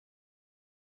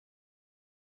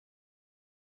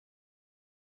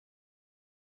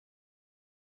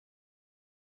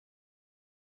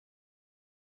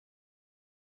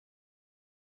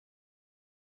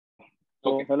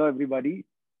So, Okay. hello everybody.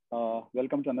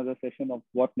 Welcome to another session of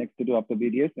What Next to Do After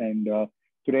BDS. And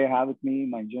today I have with me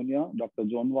my junior, Dr.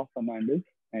 Jonua Fernandes.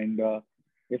 And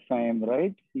if I am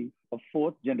right, he's a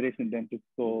fourth generation dentist.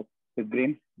 So his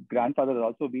grandfather has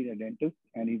also been a dentist,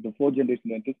 and he's the fourth generation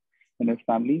dentist in his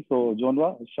family. So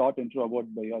Jonua, a short intro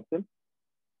about by yourself.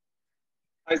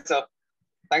 Hi, sir.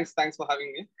 Thanks for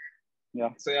having me. Yeah.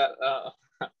 So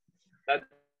that's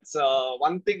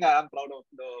one thing I am proud of,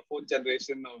 the fourth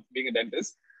generation of being a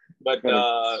dentist. But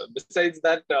besides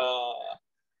that,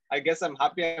 I guess I'm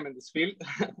happy I'm in this field.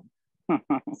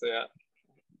 So yeah.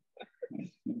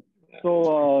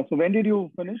 So when did you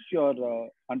finish your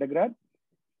undergrad?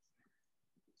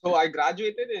 So I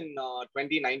graduated in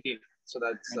 2019. So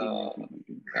that's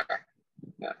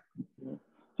yeah.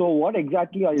 So what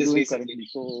exactly are you Just doing recently. currently?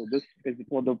 So this is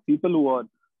for the people who are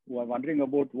wondering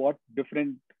about what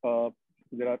different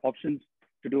there are options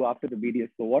to do after the BDS.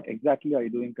 So what exactly are you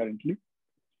doing currently?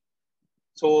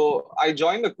 So I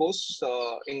joined a course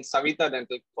in Savita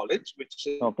Dental College, which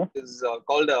is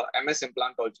called MS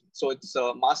Implantology. So it's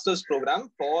a master's program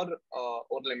for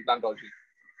oral implantology.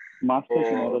 Masters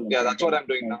in oral implantology. Yeah, that's what I'm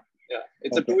doing now. Yeah,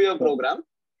 it's a 2-year program.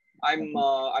 I'm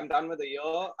done with a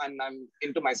year and I'm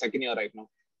into my second year right now.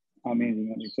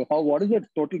 Amazing. So what is the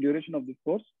total duration of this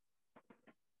course?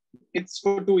 It's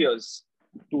for 2 years.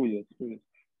 2 years.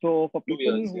 So for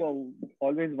people who are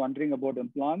always wondering about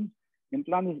implants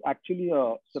is actually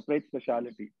a separate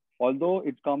specialty. Although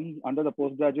it comes under the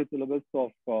postgraduate syllabus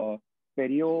of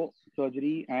perio,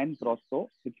 surgery, and prosto,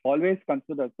 it's always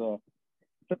considered as a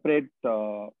separate,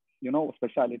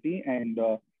 specialty. And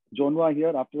Jonua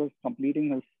here, after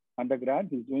completing his undergrad,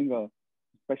 he's doing a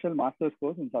special master's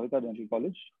course in Savita Dental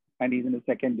College, and he's in his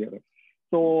second year.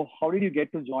 So how did you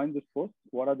get to join this course?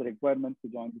 What are the requirements to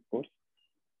join this course?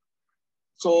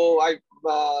 So I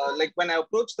when I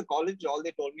approached the college, all they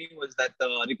told me was that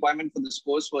the requirement for this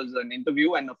course was an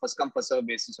interview and a first come first serve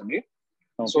basis only.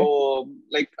 Okay. So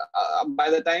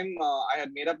by the time I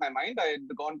had made up my mind, I had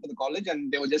gone to the college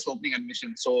and they were just opening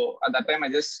admission. So at that time, I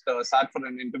just sat for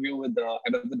an interview with the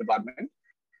head of the department.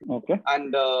 Okay.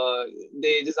 And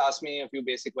they just asked me a few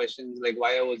basic questions like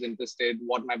why I was interested,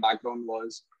 what my background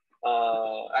was.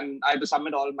 And I had to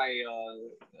submit all my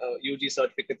UG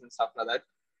certificates and stuff like that.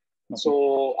 Okay.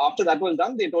 So after that was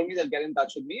done, they told me they'll get in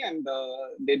touch with me, and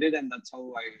they did, and that's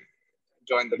how I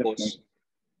joined the course.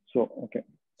 So, okay.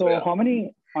 So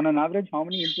on an average, how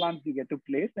many implants do you get to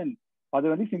place? And are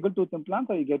there only single tooth implants,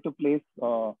 or you get to place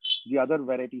the other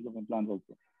varieties of implants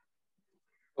also?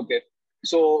 Okay.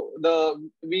 So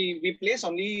we place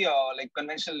only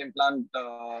conventional implant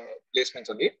placements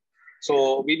only.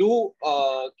 So we do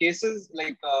cases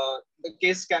like the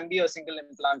case can be a single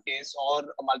implant case or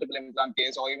a multiple implant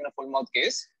case or even a full mouth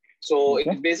case. So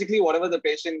it's basically whatever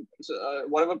patient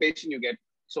you get.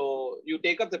 So you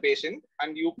take up the patient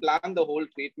and you plan the whole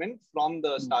treatment from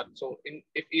the start. So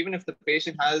even if the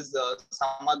patient has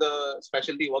some other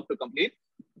specialty work to complete,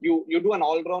 you do an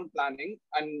all-round planning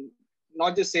and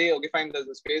not just say, okay, fine, there's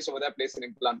a space over there, place an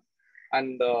implant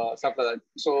and stuff like that.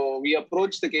 So we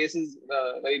approach the cases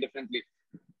very differently.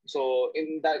 So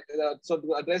in that, so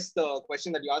to address the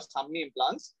question that you asked, how many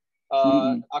implants?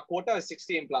 Our quota is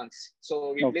 60 implants.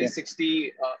 So we place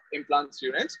 60 implants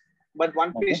units, but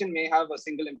one patient may have a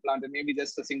single implant and maybe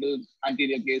just a single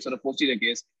anterior case or a posterior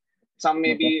case. Some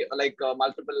may be like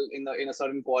multiple in a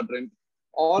certain quadrant.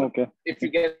 Or if you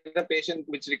get a patient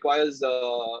which requires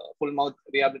full mouth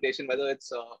rehabilitation, whether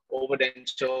it's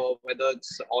overdenture, whether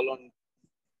it's all on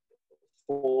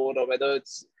 4, or whether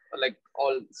it's like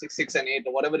all 6 and 8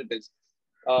 or whatever it is,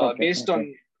 based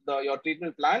on your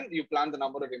treatment plan, you plan the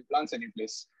number of implants and you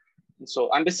place. So,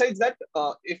 and besides that,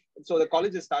 the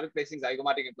college has started placing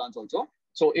zygomatic implants also.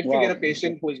 So if you get a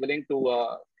patient who is willing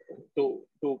to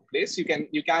place, you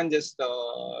can just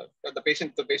the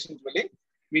patient willing,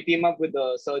 we team up with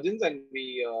the surgeons and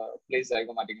we place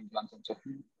zygomatic implants also.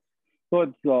 So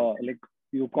it's like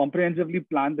you comprehensively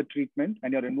plan the treatment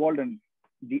and you're involved in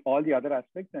all the other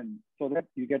aspects, and so that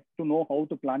you get to know how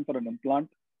to plan for an implant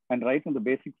and right from the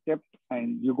basic steps,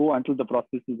 and you go until the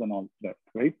processes and all that,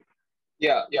 right?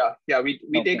 Yeah.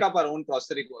 We take up our own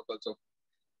prosthetic work also.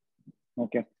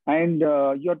 Okay. And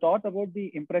you're taught about the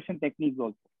impression techniques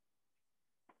also.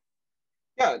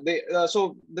 Yeah,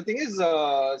 so the thing is,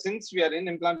 since we are in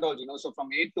implantology, so from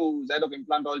A to Z of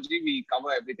implantology, we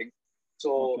cover everything.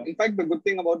 So in fact, the good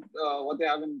thing about what they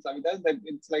have in Savita is that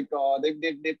it's like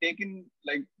they've taken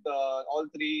like all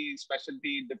 3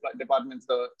 specialty departments,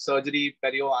 the surgery,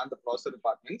 perio, and the prosto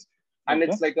departments, and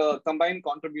it's like a combined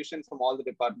contribution from all the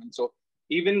departments. So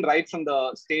even right from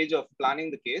the stage of planning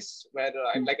the case, where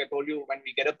like I told you, when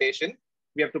we get a patient,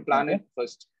 We have to plan it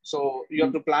first. So you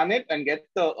have to plan it and get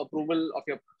the approval of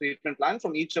your treatment plan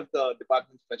from each of the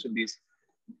department specialties.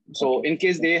 So in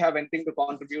case they have anything to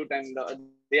contribute and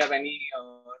they have any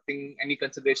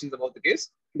considerations about the case,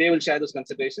 they will share those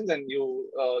considerations and you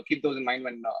keep those in mind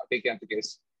when taking up the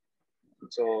case.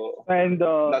 So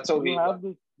that's how we have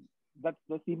this. That's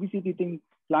the CBCT thing.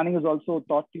 Planning is also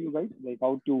taught to you guys, like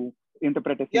how to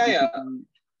interpret a CBCT.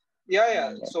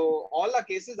 Yeah. So all our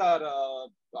cases are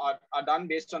done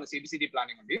based on a CBCT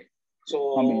planning only.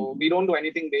 So we don't do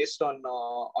anything based on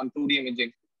 2D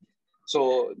imaging.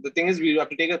 So the thing is, we have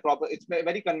to take a proper. It's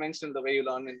very conventional the way you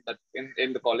learn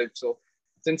in the college. So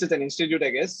since it's an institute,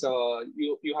 I guess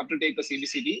you have to take a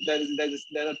CBCT.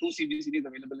 There are 2 CBCTs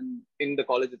available in the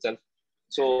college itself.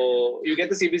 So you get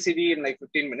the CBCT in like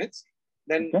 15 minutes.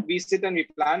 Then we sit and we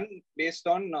plan based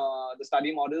on the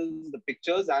study models, the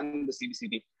pictures, and the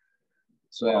CBCT.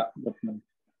 So that's nice.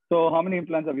 So how many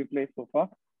implants have you placed so far?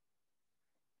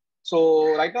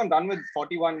 So right now I'm done with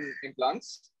 41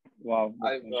 implants. Wow.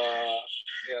 I've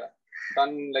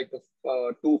done like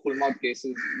 2 full mouth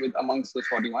cases with amongst those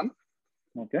 41.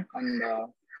 Okay. And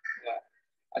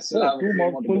I still have 2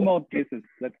 full mouth cases.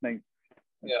 That's nice.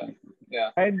 Yeah.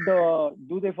 And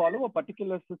do they follow a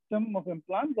particular system of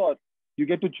implants, or you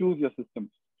get to choose your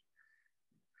system?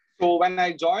 So when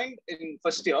I joined in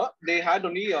first year, they had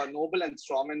only Noble and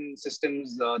Straumann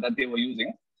systems that they were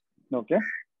using. Okay.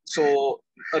 So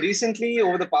recently,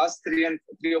 over the past 3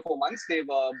 or 4 months, they've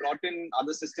brought in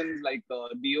other systems like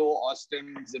Dio,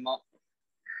 Austin, Zimmer.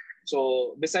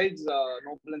 So besides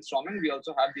Noble and Straumann, we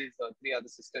also have these 3 other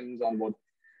systems on board.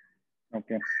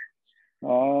 Okay.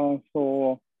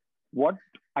 So what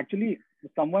actually,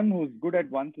 someone who's good at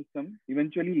one system,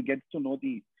 eventually he gets to know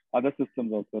the other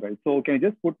systems also, right? So can you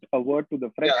just put a word to the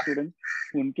fresh students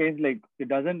who, in case like it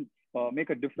doesn't make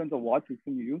a difference of what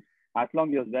system you use, as long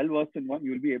as you're well versed in one,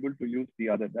 you'll be able to use the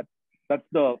other. That's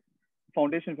the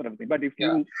foundation for everything. But if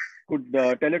you could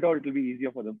tell it out, it will be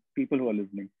easier for the people who are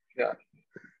listening. Yeah.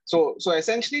 So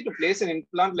essentially, to place an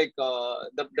implant, like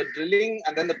the drilling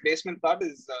and then the placement part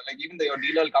is like even your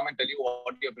dealer will come and tell you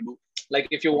what you have to do. Like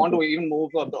if you want to even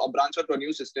move a branch out to a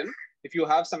new system, if you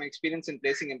have some experience in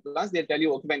placing implants, they'll tell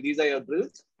you, okay, when these are your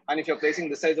drills, and if you're placing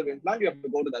this size of implant, you have to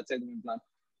go to that size of implant.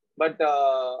 But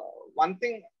one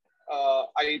thing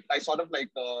I sort of like,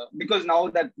 because now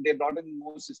that they brought in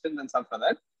more systems and stuff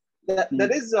like that,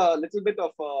 there is a little bit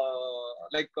of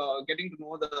getting to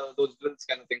know those drills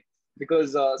kind of thing.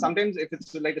 Because sometimes if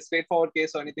it's like a straightforward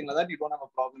case or anything like that, you don't have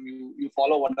a problem. You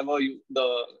follow whatever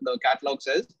the catalog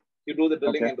says. You do the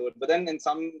drilling and do it. But then in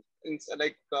some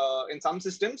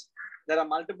systems, there are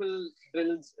multiple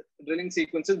drilling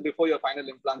sequences before your final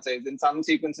implant size. In some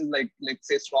sequences, like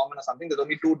say Straumann or something, there's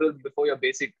only 2 drills before your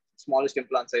basic smallest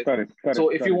implant size. Correct. So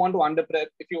if you want to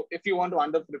if you want to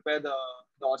under prepare the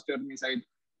osteotomy side,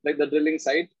 like the drilling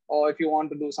side, or if you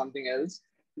want to do something else,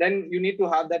 then you need to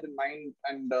have that in mind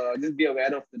and just be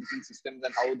aware of the different systems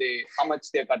and how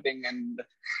much they're cutting and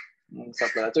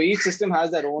stuff like that. So each system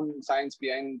has their own science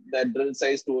behind their drill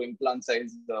size to implant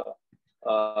size.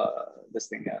 This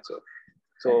thing,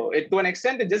 So it to an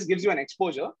extent it just gives you an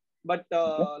exposure, but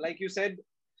like you said,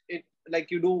 it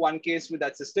like you do one case with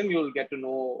that system, you'll get to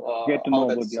know how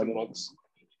that system works.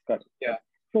 Correct. Yeah.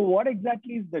 So what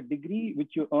exactly is the degree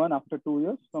which you earn after 2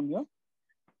 years from here?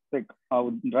 Like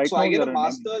right so now I get a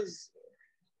master's.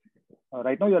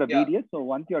 Right now you're a BDS. So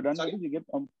once you're done with it, you get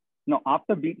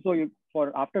after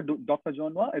Dr.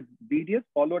 Jonua, it's BDS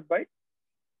followed by.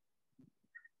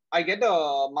 I get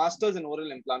a master's in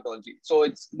oral implantology. So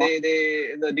it's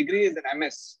the degree is an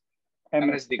MS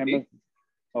degree. MS.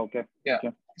 Okay. Yeah.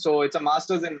 Okay. So it's a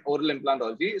master's in oral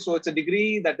implantology. So it's a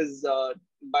degree that is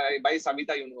by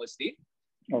Savita University.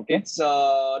 Okay.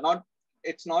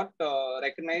 It's not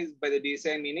recognized by the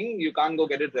DSI, meaning you can't go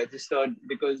get it registered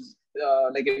because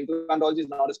like implantology is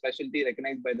not a specialty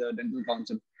recognized by the Dental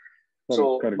Council.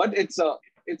 Correct. But it's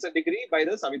a degree by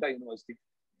the Savita University.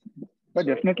 But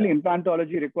definitely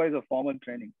implantology requires a formal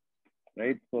training,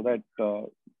 right? So that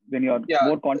when you're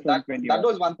more confident that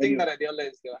was one thing that I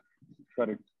realized. Yeah.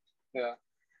 Correct. Yeah.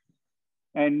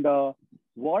 And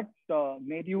what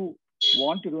made you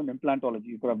want to do an implantology?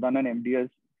 You could have done an MDS.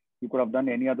 You could have done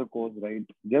any other course, right?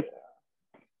 Just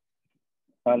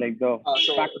like the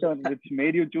factor which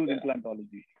made you choose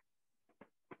implantology.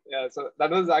 Yeah, so that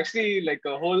was actually like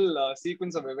a whole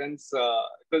sequence of events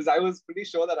because I was pretty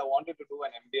sure that I wanted to do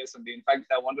an MDS only. In fact,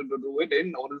 I wanted to do it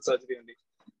in oral surgery only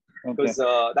because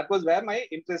that was where my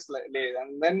interest lay.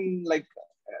 And then like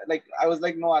I was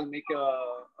like, no, I'll make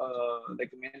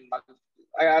like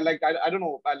I don't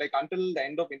know. Like until the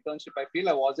end of internship, I feel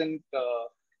I wasn't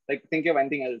like thinking of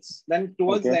anything else. Then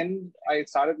towards the end, I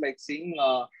started like seeing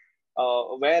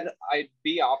where I'd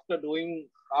be after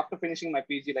finishing my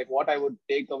PG, like what I would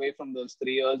take away from those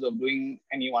 3 years of doing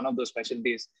any one of those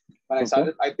specialties. When I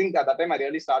started, I think at that time I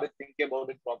really started thinking about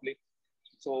it properly.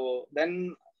 So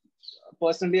then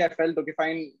personally, I felt, okay,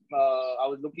 fine.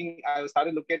 I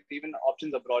started looking at even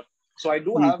options abroad. So I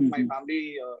do have my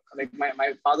family, like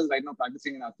my father's right now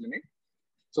practicing in our clinic.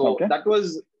 So that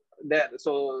was there.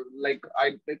 So like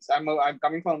I'm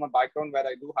coming from a background where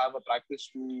I do have a practice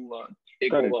to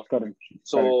take over.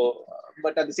 So,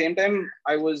 but at the same time,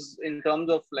 I was in terms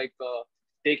of like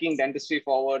taking dentistry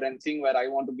forward and seeing where I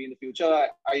want to be in the future.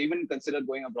 I even considered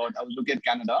going abroad. I was looking at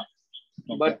Canada.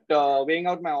 But weighing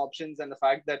out my options and the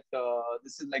fact that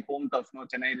this is like home turf, no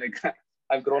Chennai, like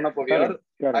I've grown up over here,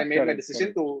 I made my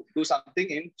decision to do something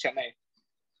in Chennai.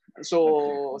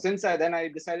 So since I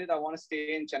decided I want to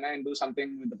stay in Chennai and do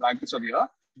something with the practice over here,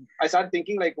 I started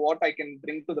thinking like what I can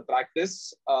bring to the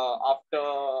practice after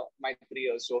my 3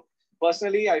 years. So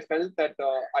personally, I felt that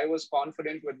I was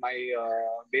confident with my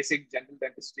basic general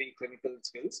dentistry clinical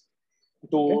skills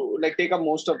to like take up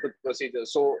most of the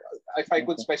procedures. So if I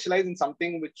could specialize in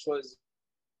something which wasn't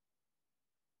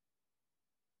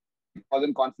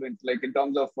confident, like in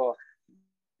terms of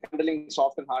handling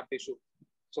soft and hard tissue.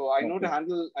 So I know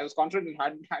I was confident in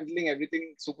handling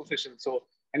everything superficial. So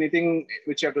anything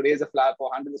which you have to raise a flap or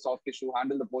handle the soft tissue,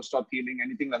 handle the post-op healing,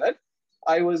 anything like that.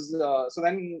 I was, so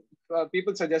then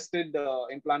people suggested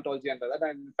implantology and like that.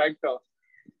 And in fact,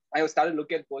 I started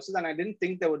looking at courses and I didn't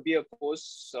think there would be a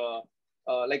course,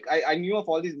 like I knew of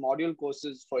all these module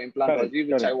courses for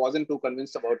implantology, which I wasn't too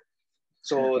convinced about.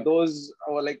 So those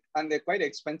are like, and they're quite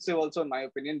expensive also in my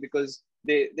opinion, because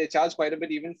they charge quite a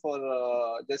bit even for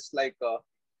just like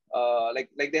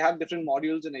they have different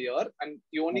modules in a year and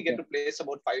you only get to place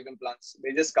about 5 implants.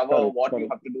 They just cover what you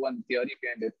have to do and theory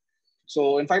behind it.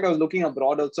 So in fact, I was looking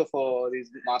abroad also for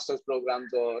these master's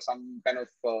programs or some kind of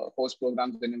post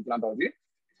programs in implantology.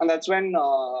 And that's when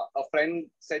a friend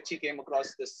said she came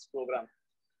across this program.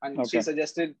 And she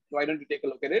suggested, why don't you take a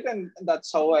look at it? And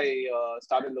that's how I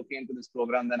started looking into this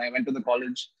program. Then I went to the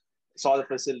college, saw the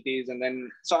facilities, and then,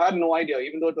 so I had no idea,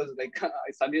 even though it was like,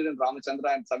 I studied in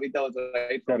Ramachandra and Savita was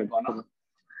right from the corner.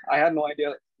 I had no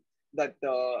idea that,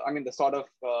 the sort of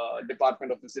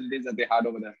department of facilities that they had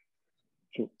over there.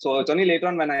 So it's only later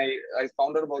on when I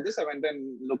found out about this, I went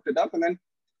and looked it up, and then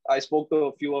I spoke to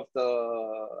a few of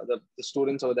the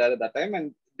students over there at that time,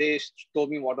 and they told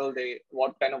me what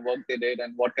kind of work they did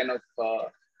and what kind of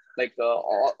all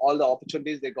the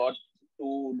opportunities they got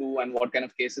to do and what kind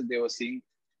of cases they were seeing.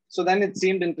 So then it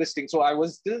seemed interesting. So I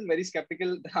was still very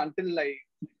skeptical until I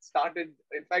started,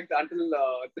 in fact, until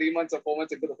 3 months or 4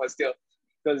 months into the first year.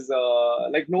 Because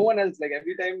like no one else, like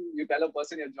every time you tell a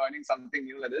person you're joining something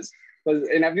new like this, because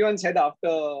in everyone's head after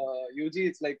UG,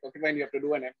 it's like, okay, fine, you have to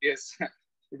do an MDS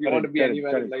if you want to be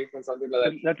anywhere in life or something like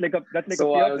that. That's like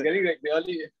so I was getting like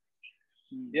really,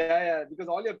 because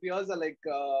all your peers are like,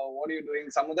 what are you doing?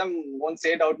 Some of them won't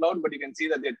say it out loud, but you can see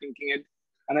that they're thinking it.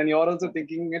 And then you're also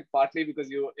thinking it partly because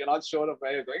you're not sure of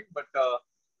where you're going. But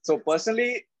so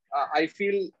personally, I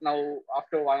feel now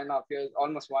after 1.5 years,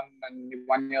 almost 1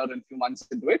 year and few months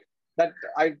into it, that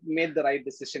I've made the right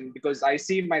decision, because I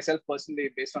see myself personally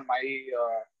based on my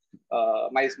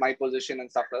position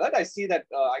and stuff like that. I see that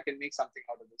I can make something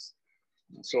out of this.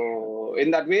 So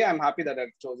in that way, I'm happy that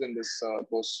I've chosen this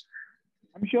course.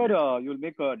 I'm sure you'll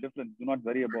make a difference. Do not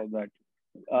worry about that.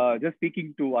 Just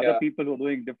speaking to other people who are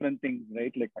doing different things,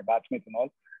 right? Like my batchmates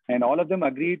and all of them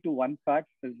agree to one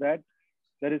fact, is that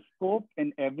there is scope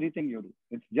in everything you do.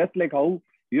 It's just like how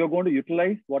you're going to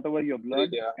utilize whatever you've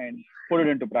learned and put it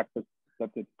into practice.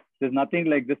 That's it. There's nothing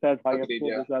like this has higher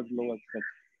scope, this has lower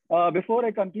scope. Before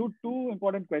I conclude, 2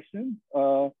 important questions.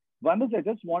 One is, I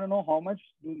just want to know how much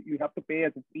do you have to pay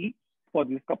as a fee for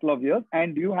this couple of years?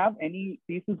 And do you have any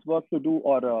thesis work to do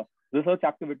or research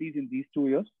activities in these 2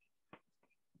 years?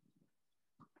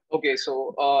 Okay,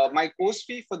 so my course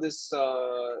fee for the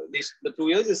 2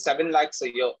 years is 7 lakhs a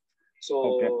year.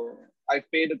 So I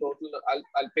paid a total.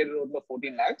 I'll pay a total of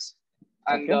 14 lakhs.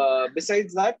 And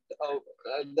besides that,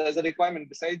 there's a requirement.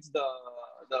 Besides the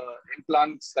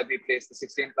implants that we place, the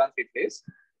 16 implants we place,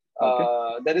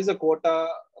 there is a quota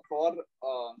for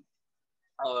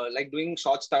like doing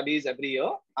short studies every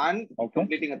year and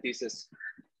completing a thesis.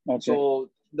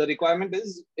 So the requirement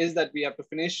is that we have to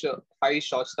finish 5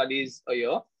 short studies a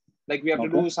year. Like we have to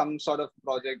do some sort of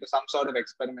project or some sort of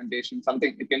experimentation,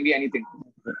 something. It can be anything.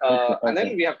 And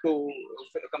then we have to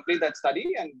complete that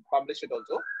study and publish it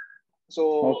also.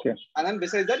 So, and then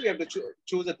besides that, we have to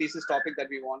choose a thesis topic that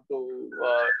we want to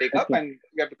take up, and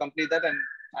we have to complete that and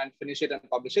and finish it and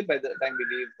publish it by the time we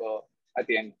leave at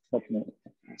the end. Definitely.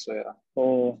 So yeah.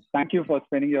 So thank you for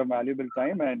spending your valuable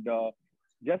time, and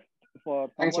just for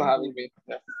thanks for having me.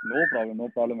 Yeah. No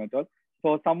problem at all.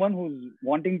 For someone who's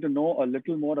wanting to know a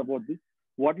little more about this,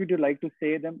 what would you like to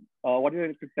say them? What would you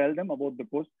like to tell them about the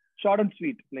course? Short and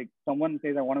sweet. Like someone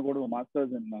says, I want to go to a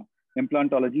master's in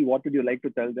implantology. What would you like to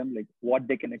tell them? Like what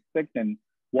they can expect and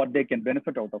what they can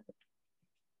benefit out of it.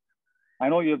 I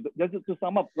know you have, just to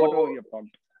sum up whatever you have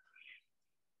talked.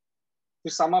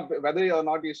 To sum up, whether or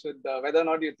not you should, whether or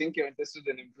not you think you're interested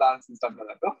in implants and stuff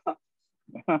like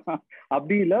that.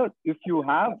 Abdila, if you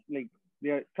have, like, they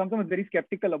are sometimes very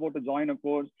skeptical about to join a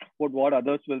course, about what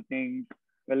others will think,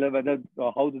 whether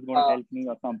how this is going to help me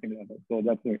or something like that. So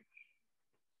that's it.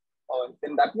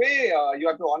 In that way, you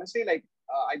have to honestly, like,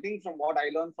 I think from what I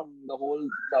learned from the whole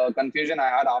confusion I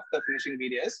had after finishing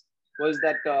BDS was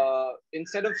that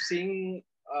instead of seeing,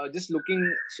 just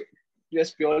looking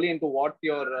just purely into what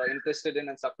you're interested in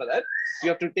and stuff like that, you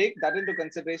have to take that into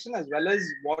consideration as well as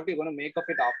what you're going to make of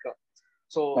it after.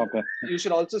 So you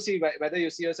should also see whether you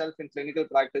see yourself in clinical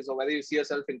practice or whether you see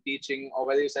yourself in teaching or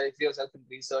whether you see yourself in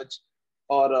research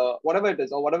or whatever it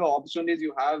is or whatever opportunities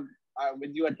you have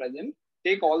with you at present.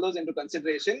 Take all those into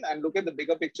consideration and look at the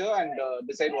bigger picture and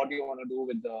decide what you want to do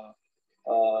with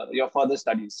your further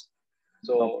studies.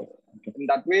 So in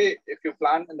that way, if you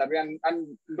plan in that way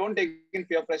and don't take in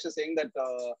peer pressure saying that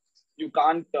you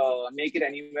can't make it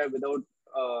anywhere without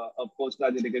a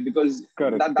postgraduate degree, because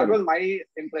that was my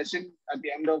impression at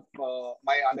the end of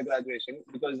my undergraduation,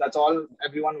 because that's all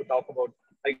everyone would talk about.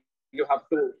 Like you have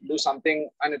to do something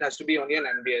and it has to be only an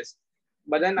MBS.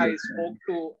 But then I spoke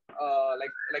to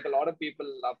like a lot of people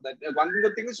of that. One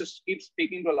good thing is just keep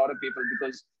speaking to a lot of people,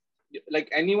 because like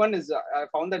anyone is, I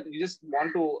found that you just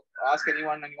want to ask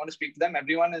anyone and you want to speak to them.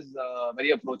 Everyone is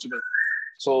very approachable.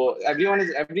 So everyone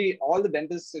is, all the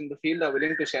dentists in the field are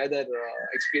willing to share their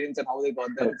experience and how they got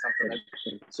there and stuff like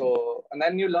that. So, and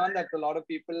then you learn that a lot of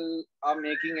people are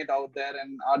making it out there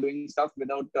and are doing stuff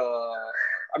without,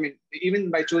 I mean, even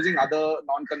by choosing other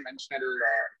non-conventional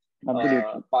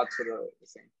paths for the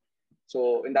thing.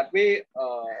 So in that way,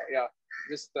 yeah,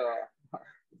 just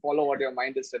follow what your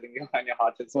mind is telling you and your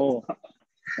heart is. Oh,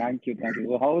 thank you.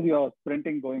 So how is your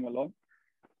sprinting going along,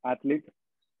 athlete?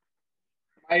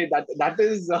 That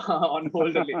is on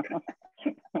hold only.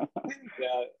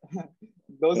 Yeah,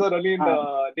 those are only in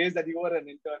the days that you were an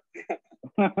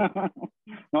intern.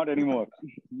 Not anymore.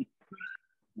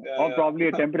 Or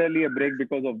probably temporarily a break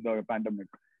because of the pandemic,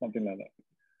 something like that.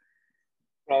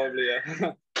 Probably,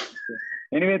 yeah.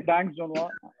 Anyway, thanks, Jonua.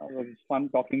 It was fun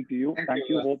talking to you. Thank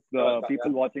you. Hope the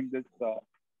people watching this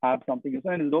have something to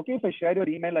say. And it's okay if I share your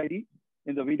email ID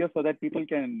in the video so that people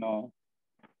can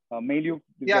mail you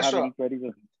if they have any queries.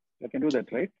 They can do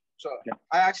that, right? Sure. Yeah.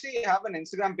 I actually have an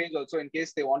Instagram page also in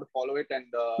case they want to follow it, and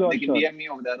they can DM me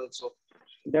over there also.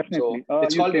 Definitely. So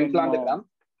it's called Implantogram.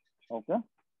 Okay.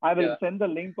 I will send the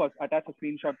link or attach a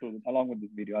screenshot to it along with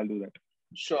this video. I'll do that.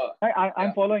 Sure.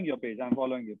 I'm following your page.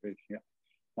 Yeah.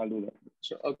 I'll do that.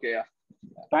 Sure. Okay. Yeah.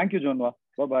 Thank you, Jonua.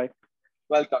 Bye-bye.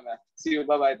 Welcome. Yeah. See you.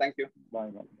 Bye-bye. Thank you. Bye.